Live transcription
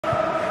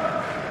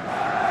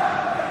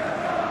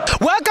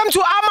Welcome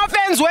to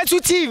FANS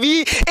Wethu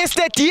TV. It's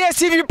the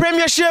DSTV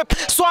Premiership.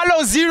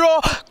 Swallow 0,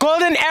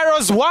 Golden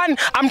Arrows 1.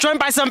 I'm joined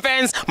by some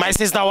fans. My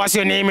sister, what's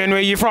your name and where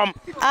are you from?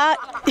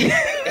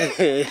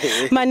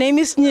 My name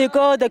is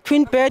Nico, the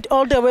Queen Bird,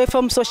 all the way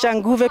from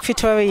Soshanguve,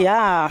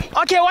 Victoria.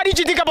 Okay, what did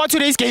you think about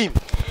today's game?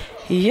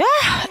 Yeah,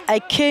 I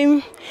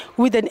came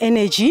with an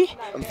energy,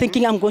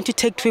 thinking I'm going to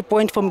take 3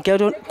 points from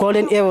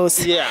Golden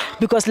Arrows. Yeah.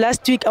 Because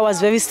last week I was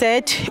very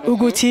sad.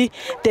 Uguti,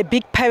 the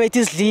big pirate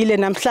is Lil,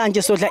 and I'm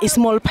just so like a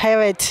small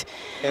pirate.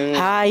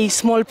 Hi,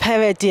 small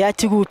pirate. Yeah,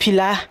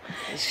 Tigupila,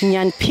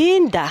 Nyan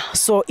Pinda.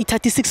 So it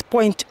 36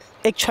 points.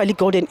 Actually,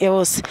 Golden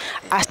Arrows.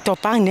 I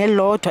stop a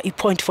lot to a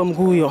point from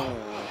Guyo.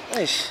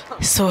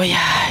 So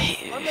yeah.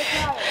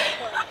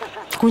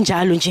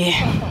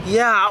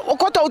 Yeah,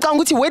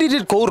 where did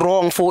it go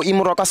wrong for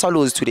Imoroka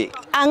Swallows today?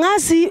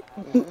 Angazi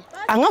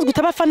ukuthi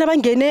abafana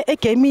bangene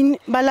egaming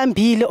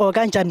balambile or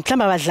kanjani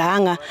mhlamba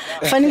badlanga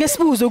fanele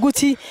sibuze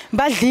ukuthi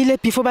badlile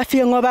before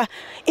bafike ngoba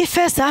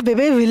ifirst half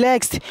bebe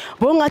relaxed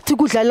bongathi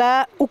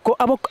kudlala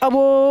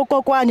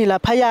abokokwani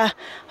lapha ya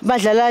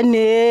badlala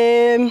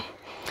ne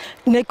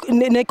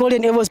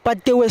Golden Arrows,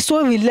 but they were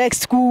so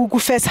relaxed ku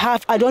first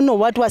half. I don't know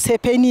what was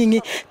happening.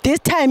 This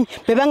time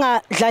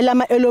bebanga dlala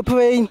ama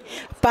aeroplane,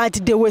 but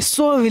they were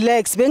so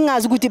relaxed.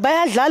 Bengazi ukuthi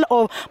bayadlala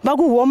or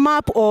baku warm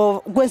up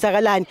or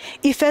kwenzakalani.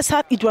 First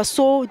half it was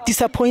so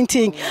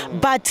disappointing,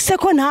 but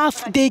second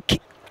half they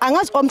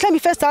mhlambi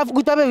first half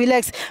ukuthi babe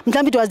relax,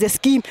 mhlambi it was the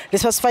scheme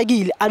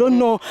lesifakile, I don't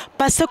know,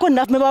 but second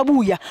half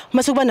mebabuya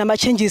mase kuba nama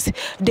changes,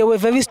 they were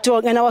very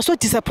strong, and I was so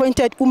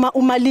disappointed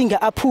umalinga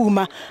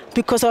aphuma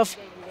because of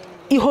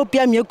I hope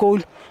yami ye goal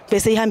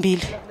bese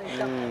ihambile.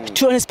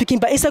 Truly speaking,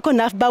 but second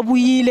half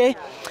babuyile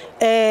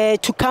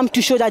to come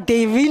to show that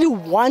they really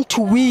want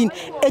to win.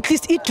 At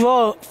least it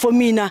draw for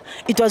me now.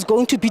 It was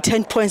going to be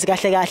 10 points.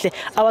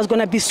 I was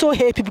gonna be so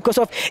happy because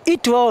of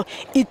it draw.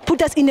 It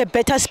put us in a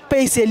better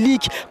space, a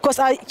league. Because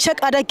I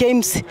check other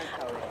games.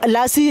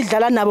 Last year,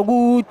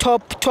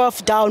 top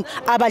 12 down.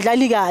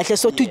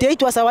 So today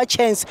it was our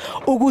chance.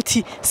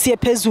 Uguti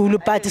siepezulu,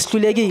 but it's too.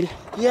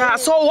 Yeah,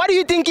 so what do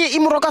you think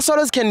Imoroka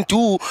Swallows can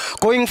do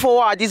going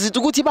forward? Is it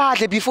Uguti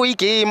badle before he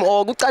game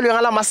or Gutalwe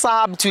ngala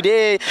masab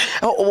today?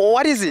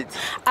 What is it?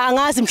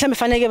 Angazi mhlambe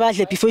fanele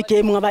badle before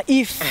game ngoba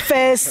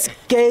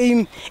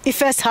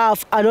first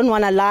half, I don't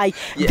want to lie,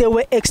 they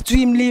were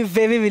extremely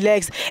very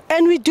relaxed.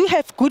 And we do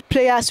have good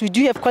players, we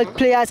do have quality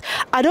players.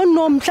 I don't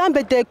know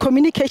mhlambe the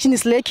communication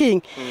is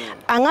lacking.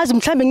 Angazi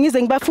mhlambe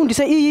ngize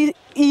ngibafundise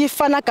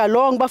ifana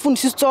kalong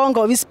bafundisa isitsonga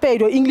or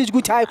isipedi or English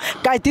good time.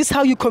 Guys, this is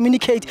how you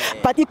communicate.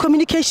 But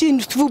communication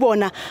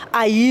thubona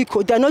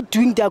ayikho, they're not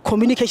doing their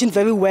communication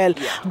very well.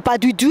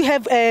 But we do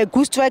have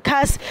good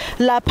strikers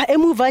lapha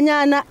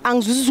emuvanyana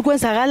angizwisi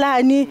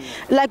ukwenzakalani,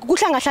 like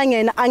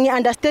kuhlangahlangena angi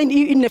understand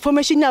in the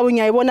formation yawo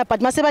ngiyayibona,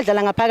 but mase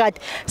badlala ngaphakathi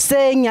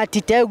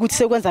sengiyadideka ukuthi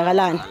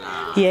sekwenzakalani.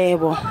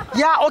 Yebo.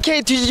 Yeah,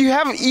 okay, did you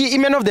have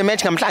man of the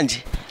match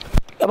namhlanje?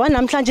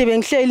 Namhlanje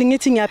bengihleli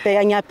ngithi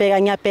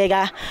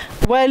ngiyabheka.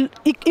 Well,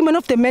 man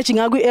of the match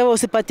ngaku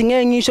Arrows, but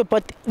ngisho,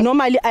 but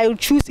normally I would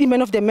choose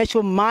man of the match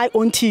for my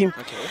own team.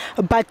 Okay.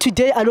 But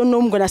today I don't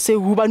know I'm gonna say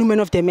who man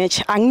of the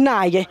match.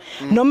 Anginaye.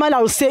 Normally I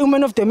will say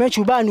man of the match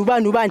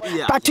ubani.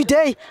 Yeah. But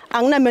today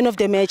angina man of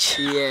the match.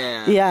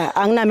 Yeah,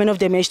 angina man of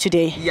the match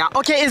today. Yeah.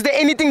 Okay, is there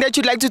anything that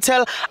you'd like to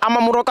tell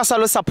Imoroka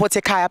Swallows support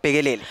ekhaya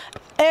bhekelele?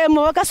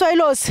 Imoroka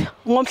Swallows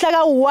ngomhla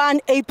ka-1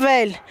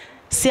 April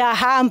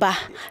siyahamba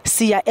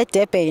siya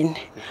eDurban.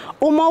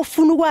 Uma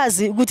ufuna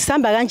ukwazi ukuthi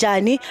sihamba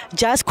kanjani,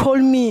 just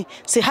call me.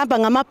 Sihamba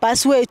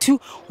ngamabhasi wethu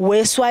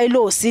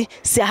weSwallows,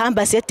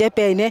 siyahamba siya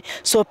eDurban,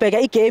 so bheka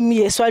igame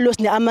yeSwallows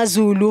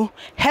neAmaZulu.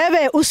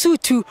 Have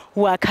uSuthu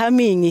we are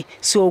coming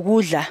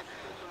siyokudla.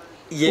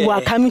 We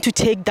are coming to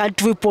take that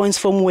 3 points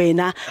from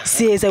Wena.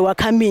 Says we are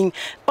coming.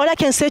 All I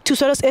can say to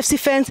Swallows FC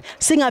fans,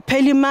 sing a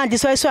pay man,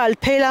 this way so I'll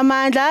pay la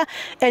mandla,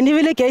 and the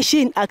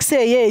relegation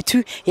access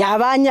to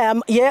Yavanya.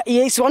 Yeah,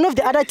 it's one of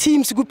the other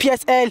teams go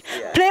PSL.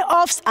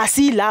 Playoffs I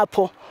see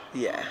lapo.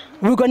 Yeah.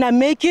 We're gonna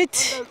make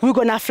it, we're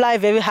gonna fly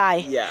very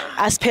high.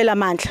 As Pela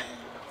mandla.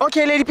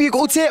 Okay, lady P,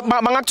 go say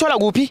bangakuthola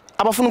kuphi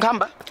abafuna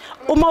ukuhamba?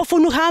 Uma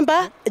ufuna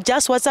ukuhamba,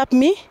 just WhatsApp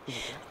me.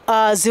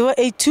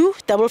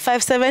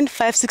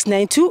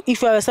 082-557-5692.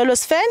 If you are a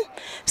Swallows fan,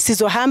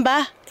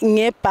 sizohamba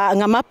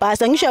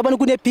ngamabhasi. Angisho yabona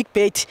kune big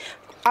bet.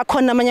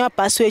 Akhona amanye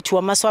amabhasi wethu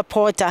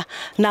wamasupporter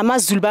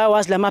namaZulu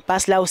bayawazi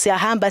lamabhasi lawo,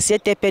 siyahamba siye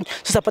eDurban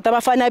to support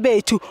abafana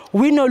bethu,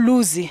 win or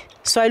lose.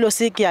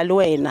 Swallows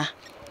ikuyalwena.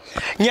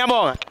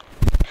 Ngiyabonga.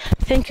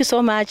 Thank you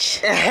so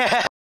much.